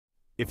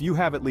If you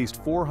have at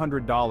least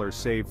 $400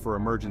 saved for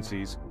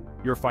emergencies,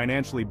 you're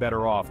financially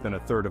better off than a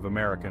third of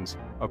Americans,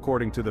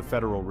 according to the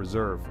Federal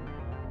Reserve.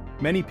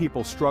 Many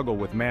people struggle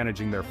with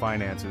managing their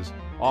finances,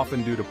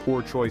 often due to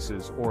poor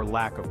choices or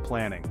lack of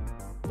planning.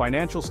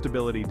 Financial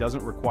stability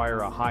doesn't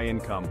require a high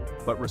income,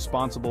 but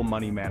responsible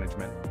money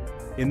management.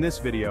 In this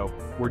video,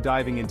 we're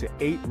diving into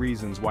 8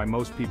 reasons why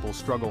most people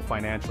struggle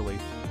financially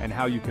and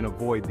how you can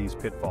avoid these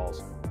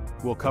pitfalls.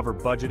 We'll cover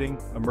budgeting,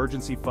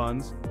 emergency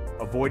funds,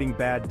 avoiding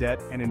bad debt,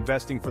 and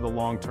investing for the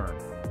long term.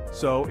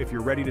 So, if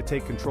you're ready to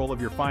take control of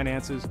your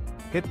finances,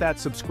 hit that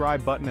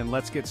subscribe button and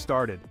let's get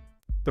started.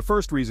 The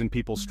first reason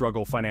people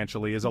struggle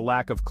financially is a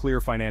lack of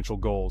clear financial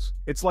goals.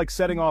 It's like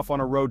setting off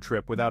on a road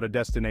trip without a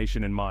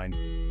destination in mind.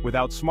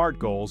 Without SMART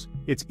goals,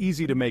 it's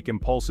easy to make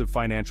impulsive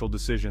financial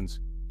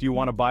decisions. Do you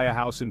want to buy a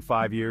house in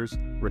 5 years?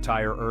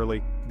 Retire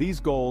early? These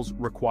goals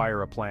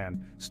require a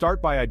plan.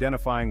 Start by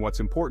identifying what's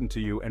important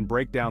to you and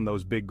break down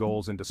those big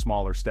goals into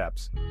smaller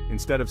steps.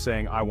 Instead of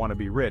saying, "I want to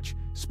be rich,"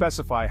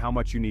 specify how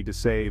much you need to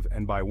save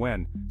and by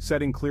when.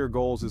 Setting clear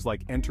goals is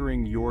like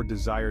entering your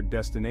desired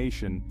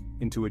destination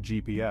into a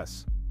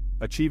GPS.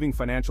 Achieving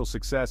financial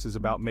success is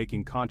about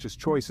making conscious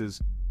choices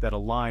that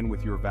align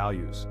with your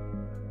values.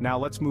 Now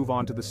let's move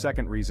on to the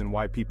second reason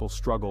why people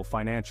struggle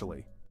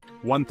financially.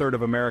 1/3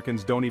 of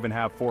Americans don't even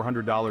have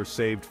 $400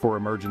 saved for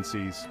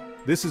emergencies.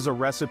 This is a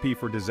recipe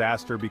for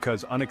disaster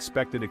because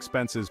unexpected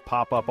expenses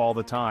pop up all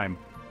the time.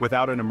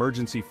 Without an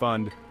emergency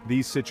fund,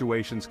 these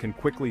situations can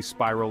quickly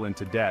spiral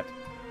into debt.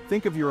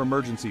 Think of your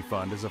emergency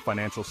fund as a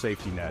financial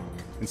safety net.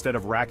 Instead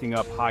of racking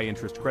up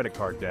high-interest credit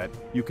card debt,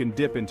 you can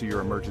dip into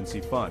your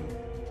emergency fund.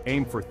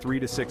 Aim for 3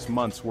 to 6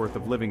 months worth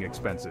of living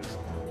expenses.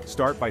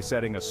 Start by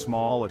setting a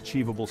small,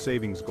 achievable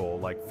savings goal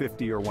like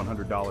 $50 or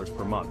 $100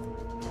 per month.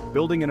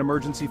 Building an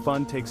emergency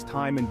fund takes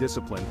time and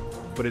discipline,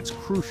 but it's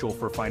crucial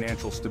for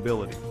financial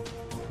stability.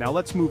 Now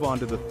let's move on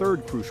to the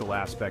third crucial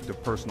aspect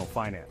of personal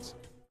finance.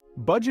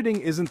 Budgeting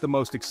isn't the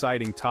most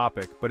exciting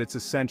topic, but it's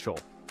essential.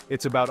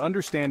 It's about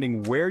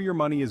understanding where your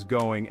money is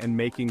going and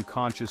making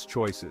conscious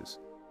choices.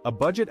 A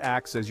budget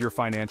acts as your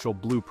financial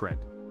blueprint.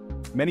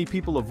 Many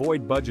people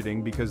avoid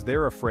budgeting because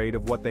they're afraid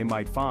of what they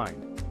might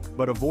find.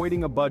 But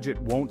avoiding a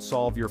budget won't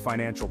solve your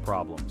financial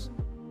problems.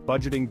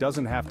 Budgeting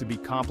doesn't have to be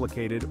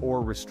complicated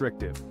or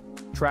restrictive.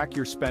 Track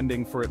your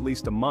spending for at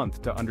least a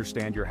month to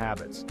understand your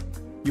habits.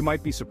 You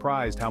might be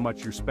surprised how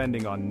much you're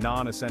spending on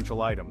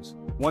non-essential items.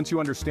 Once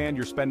you understand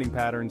your spending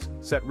patterns,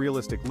 set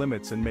realistic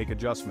limits and make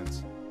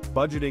adjustments.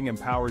 Budgeting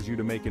empowers you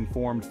to make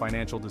informed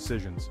financial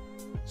decisions.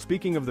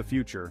 Speaking of the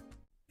future,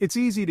 it's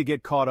easy to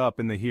get caught up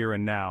in the here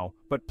and now,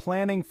 but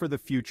planning for the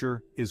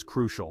future is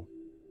crucial.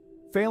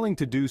 Failing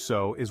to do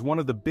so is one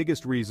of the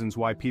biggest reasons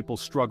why people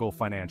struggle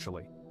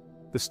financially.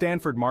 The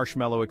Stanford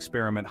Marshmallow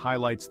experiment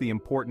highlights the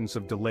importance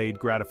of delayed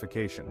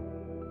gratification.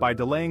 By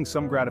delaying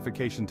some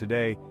gratification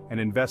today and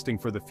investing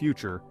for the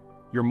future,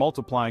 you're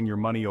multiplying your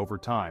money over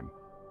time.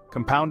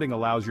 Compounding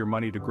allows your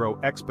money to grow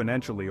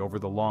exponentially over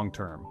the long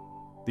term.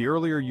 The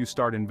earlier you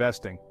start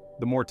investing,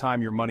 the more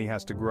time your money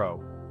has to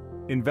grow.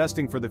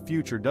 Investing for the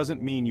future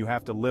doesn't mean you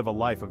have to live a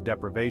life of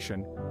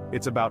deprivation.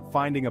 It's about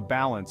finding a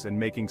balance and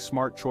making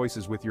smart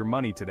choices with your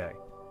money today.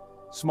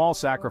 Small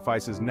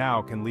sacrifices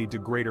now can lead to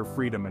greater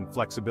freedom and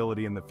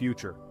flexibility in the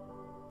future.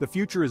 The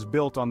future is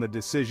built on the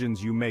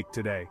decisions you make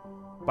today.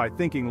 By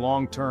thinking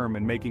long-term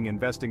and making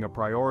investing a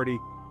priority,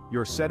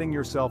 you're setting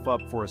yourself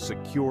up for a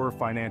secure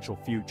financial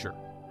future.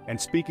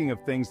 And speaking of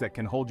things that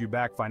can hold you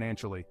back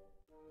financially,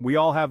 we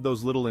all have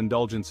those little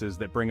indulgences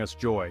that bring us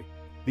joy.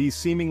 These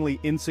seemingly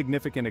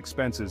insignificant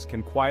expenses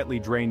can quietly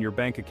drain your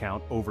bank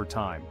account over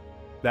time.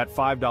 That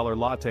 $5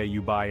 latte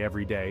you buy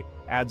every day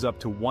adds up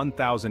to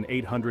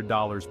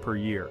 $1,800 per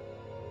year.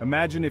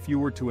 Imagine if you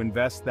were to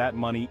invest that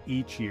money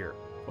each year.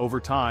 Over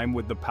time,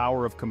 with the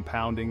power of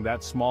compounding,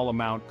 that small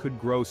amount could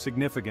grow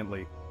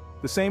significantly.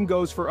 The same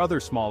goes for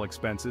other small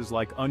expenses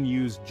like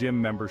unused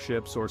gym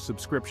memberships or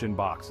subscription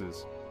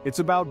boxes. It's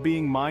about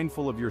being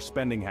mindful of your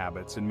spending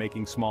habits and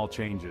making small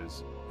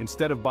changes.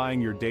 Instead of buying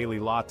your daily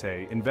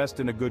latte, invest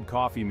in a good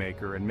coffee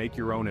maker and make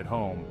your own at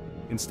home.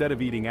 Instead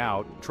of eating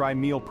out, try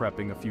meal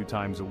prepping a few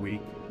times a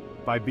week.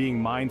 By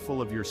being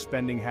mindful of your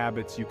spending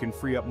habits, you can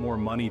free up more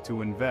money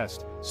to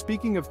invest.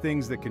 Speaking of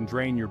things that can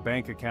drain your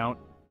bank account,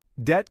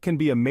 debt can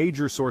be a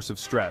major source of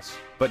stress,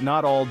 but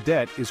not all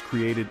debt is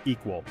created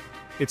equal.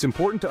 It's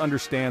important to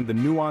understand the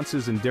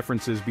nuances and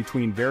differences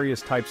between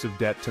various types of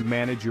debt to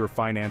manage your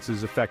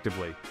finances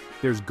effectively.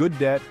 There's good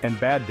debt and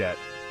bad debt,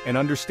 and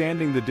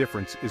understanding the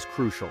difference is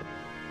crucial.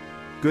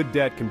 Good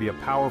debt can be a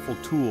powerful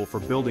tool for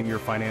building your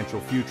financial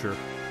future,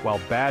 while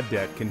bad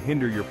debt can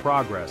hinder your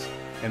progress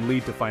and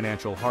lead to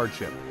financial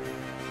hardship.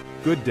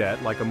 Good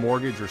debt, like a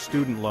mortgage or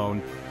student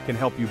loan, can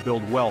help you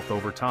build wealth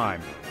over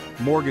time.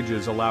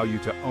 Mortgages allow you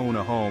to own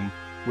a home,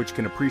 which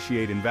can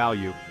appreciate in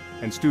value,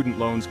 and student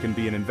loans can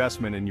be an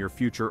investment in your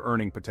future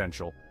earning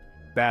potential.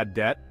 Bad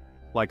debt,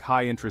 like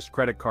high-interest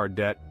credit card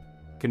debt,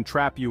 can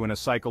trap you in a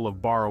cycle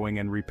of borrowing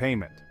and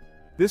repayment.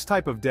 This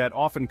type of debt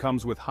often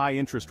comes with high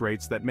interest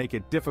rates that make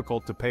it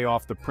difficult to pay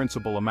off the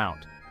principal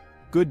amount.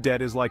 Good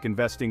debt is like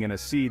investing in a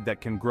seed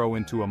that can grow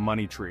into a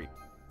money tree.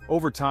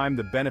 Over time,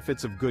 the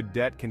benefits of good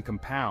debt can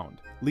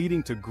compound,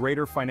 leading to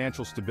greater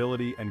financial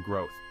stability and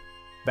growth.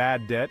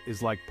 Bad debt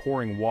is like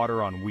pouring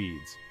water on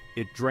weeds.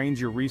 It drains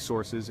your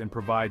resources and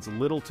provides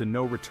little to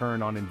no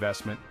return on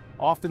investment,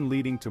 often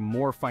leading to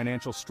more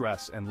financial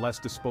stress and less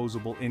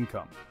disposable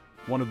income.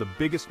 One of the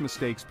biggest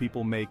mistakes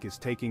people make is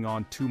taking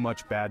on too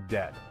much bad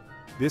debt.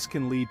 This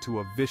can lead to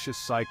a vicious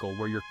cycle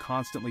where you're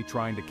constantly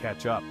trying to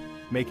catch up,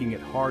 making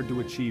it hard to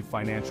achieve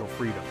financial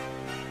freedom.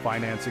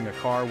 Financing a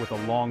car with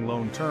a long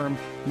loan term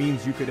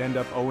means you could end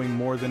up owing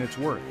more than it's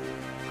worth.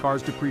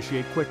 Cars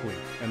depreciate quickly,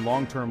 and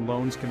long-term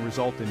loans can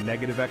result in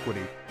negative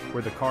equity,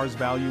 where the car's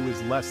value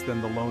is less than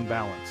the loan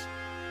balance.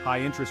 High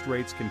interest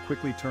rates can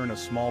quickly turn a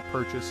small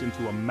purchase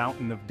into a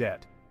mountain of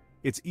debt.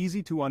 It's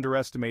easy to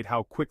underestimate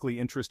how quickly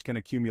interest can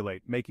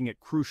accumulate, making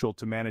it crucial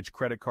to manage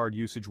credit card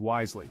usage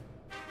wisely.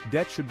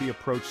 Debt should be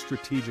approached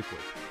strategically,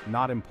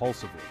 not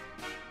impulsively.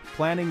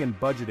 Planning and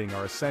budgeting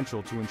are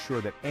essential to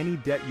ensure that any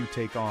debt you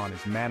take on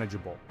is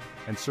manageable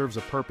and serves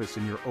a purpose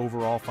in your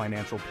overall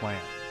financial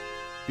plan.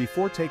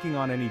 Before taking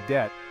on any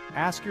debt,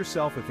 ask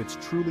yourself if it's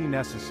truly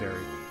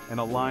necessary and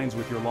aligns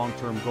with your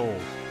long-term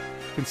goals.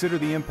 Consider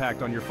the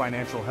impact on your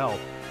financial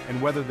health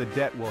and whether the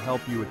debt will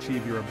help you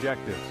achieve your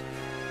objectives.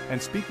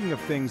 And speaking of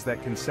things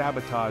that can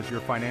sabotage your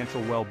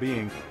financial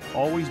well-being,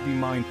 always be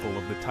mindful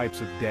of the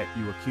types of debt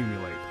you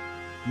accumulate.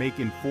 Make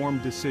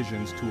informed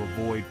decisions to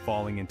avoid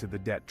falling into the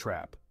debt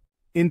trap.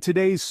 In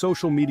today's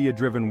social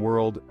media-driven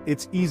world,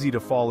 it's easy to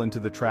fall into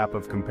the trap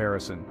of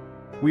comparison.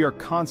 We are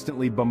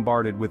constantly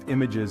bombarded with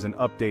images and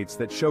updates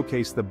that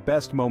showcase the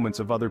best moments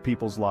of other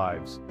people's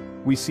lives.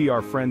 We see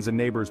our friends and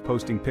neighbors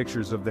posting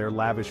pictures of their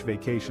lavish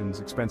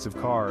vacations, expensive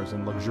cars,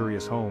 and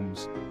luxurious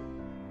homes.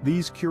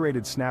 These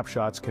curated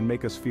snapshots can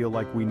make us feel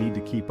like we need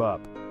to keep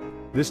up.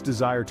 This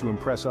desire to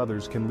impress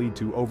others can lead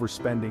to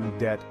overspending,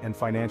 debt, and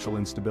financial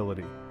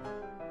instability.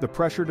 The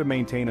pressure to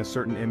maintain a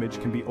certain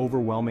image can be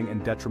overwhelming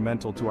and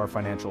detrimental to our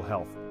financial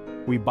health.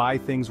 We buy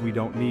things we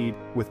don't need,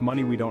 with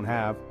money we don't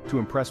have, to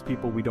impress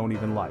people we don't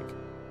even like.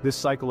 This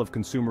cycle of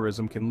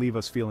consumerism can leave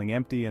us feeling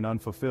empty and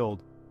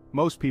unfulfilled.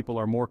 Most people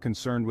are more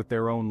concerned with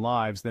their own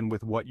lives than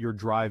with what you're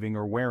driving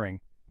or wearing.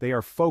 They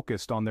are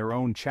focused on their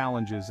own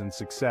challenges and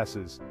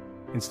successes.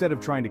 Instead of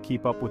trying to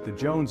keep up with the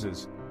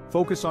Joneses,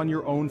 focus on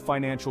your own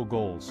financial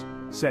goals.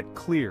 Set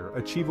clear,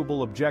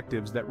 achievable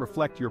objectives that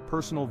reflect your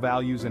personal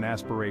values and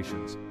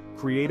aspirations.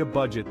 Create a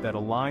budget that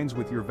aligns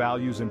with your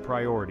values and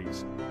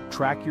priorities.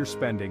 Track your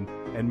spending,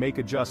 and make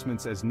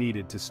adjustments as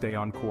needed to stay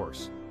on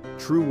course.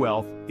 True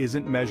wealth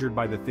isn't measured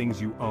by the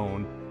things you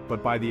own,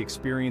 but by the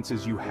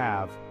experiences you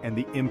have and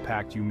the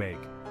impact you make.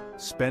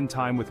 Spend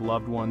time with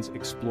loved ones,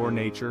 explore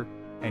nature,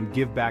 and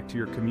give back to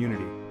your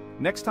community.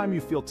 Next time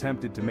you feel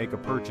tempted to make a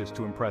purchase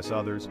to impress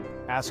others,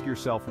 ask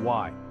yourself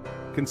why.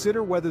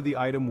 Consider whether the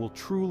item will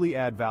truly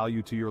add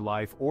value to your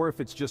life or if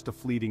it's just a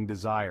fleeting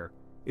desire.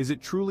 Is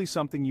it truly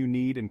something you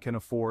need and can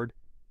afford?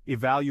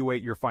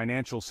 Evaluate your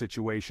financial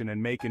situation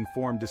and make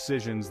informed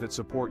decisions that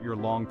support your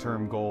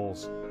long-term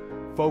goals.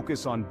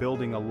 Focus on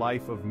building a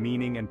life of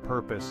meaning and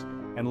purpose,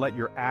 and let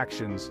your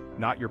actions,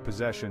 not your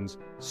possessions,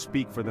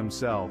 speak for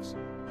themselves.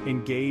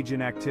 Engage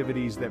in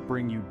activities that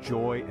bring you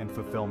joy and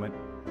fulfillment,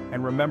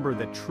 and remember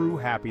that true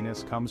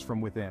happiness comes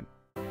from within.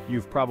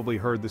 You've probably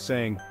heard the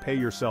saying, pay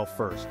yourself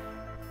first.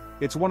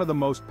 It's one of the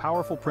most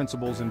powerful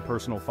principles in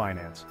personal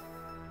finance.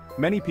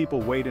 Many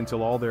people wait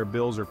until all their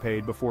bills are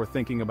paid before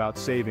thinking about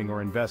saving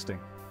or investing.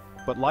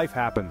 But life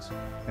happens,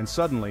 and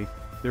suddenly,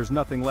 there's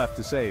nothing left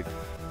to save.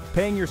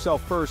 Paying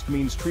yourself first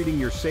means treating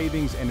your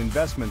savings and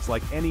investments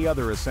like any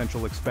other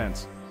essential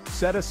expense.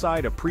 Set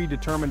aside a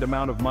predetermined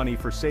amount of money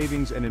for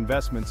savings and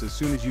investments as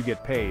soon as you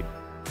get paid.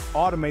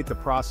 Automate the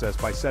process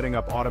by setting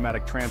up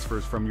automatic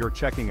transfers from your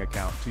checking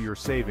account to your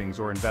savings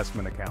or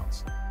investment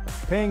accounts.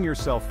 Paying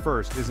yourself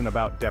first isn't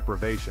about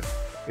deprivation,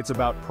 it's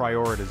about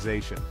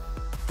prioritization.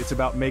 It's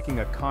about making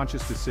a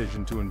conscious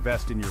decision to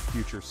invest in your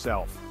future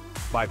self.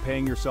 By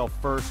paying yourself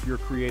first, you're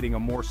creating a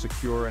more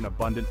secure and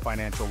abundant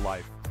financial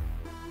life.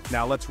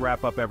 Now let's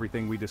wrap up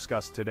everything we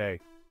discussed today.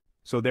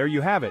 So there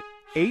you have it,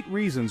 8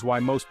 reasons why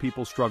most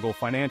people struggle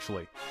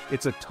financially.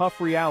 It's a tough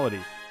reality,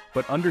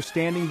 but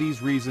understanding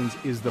these reasons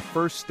is the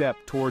first step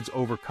towards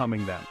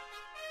overcoming them.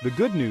 The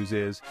good news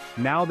is,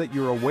 now that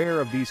you're aware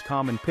of these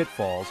common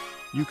pitfalls,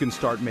 you can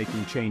start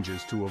making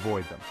changes to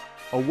avoid them.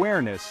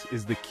 Awareness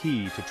is the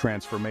key to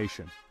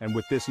transformation, and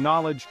with this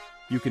knowledge,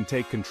 you can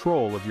take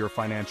control of your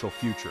financial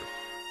future.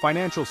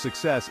 Financial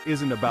success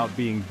isn't about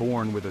being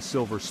born with a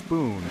silver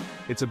spoon,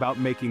 it's about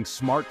making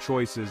smart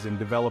choices and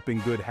developing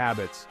good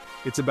habits.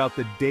 It's about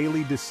the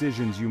daily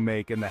decisions you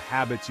make and the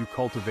habits you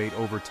cultivate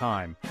over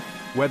time.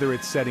 Whether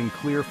it's setting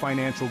clear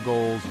financial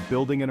goals,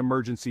 building an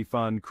emergency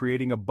fund,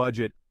 creating a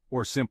budget,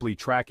 or simply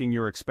tracking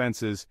your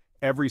expenses,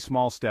 every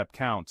small step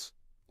counts.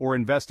 Or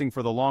investing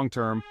for the long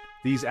term,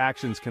 these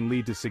actions can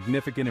lead to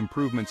significant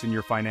improvements in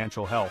your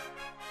financial health.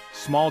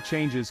 Small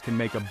changes can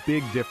make a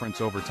big difference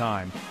over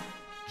time.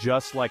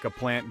 Just like a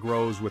plant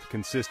grows with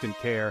consistent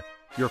care,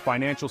 Your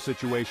financial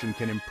situation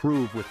can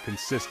improve with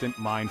consistent,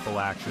 mindful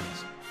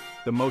actions.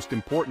 The most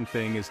important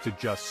thing is to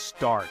just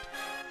start.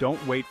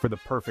 Don't wait for the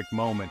perfect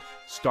moment.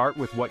 Start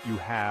with what you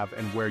have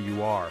and where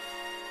you are.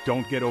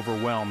 Don't get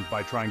overwhelmed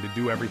by trying to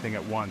do everything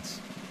at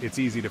once. It's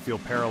easy to feel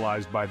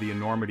paralyzed by the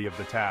enormity of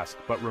the task,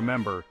 but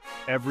remember,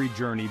 every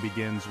journey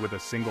begins with a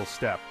single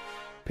step.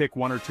 Pick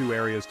one or two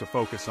areas to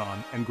focus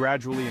on, and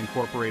gradually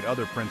incorporate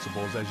other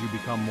principles as you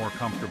become more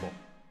comfortable.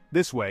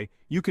 This way,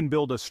 you can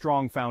build a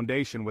strong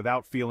foundation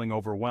without feeling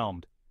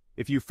overwhelmed.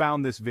 If you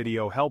found this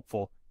video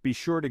helpful, be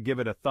sure to give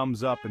it a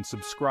thumbs up and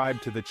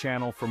subscribe to the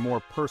channel for more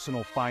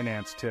personal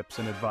finance tips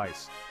and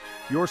advice.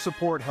 Your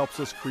support helps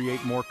us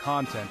create more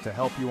content to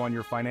help you on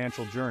your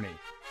financial journey.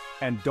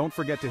 And don't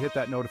forget to hit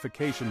that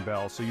notification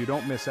bell so you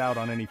don't miss out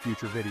on any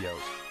future videos.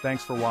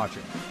 Thanks for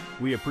watching.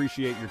 We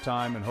appreciate your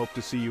time and hope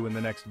to see you in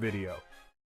the next video.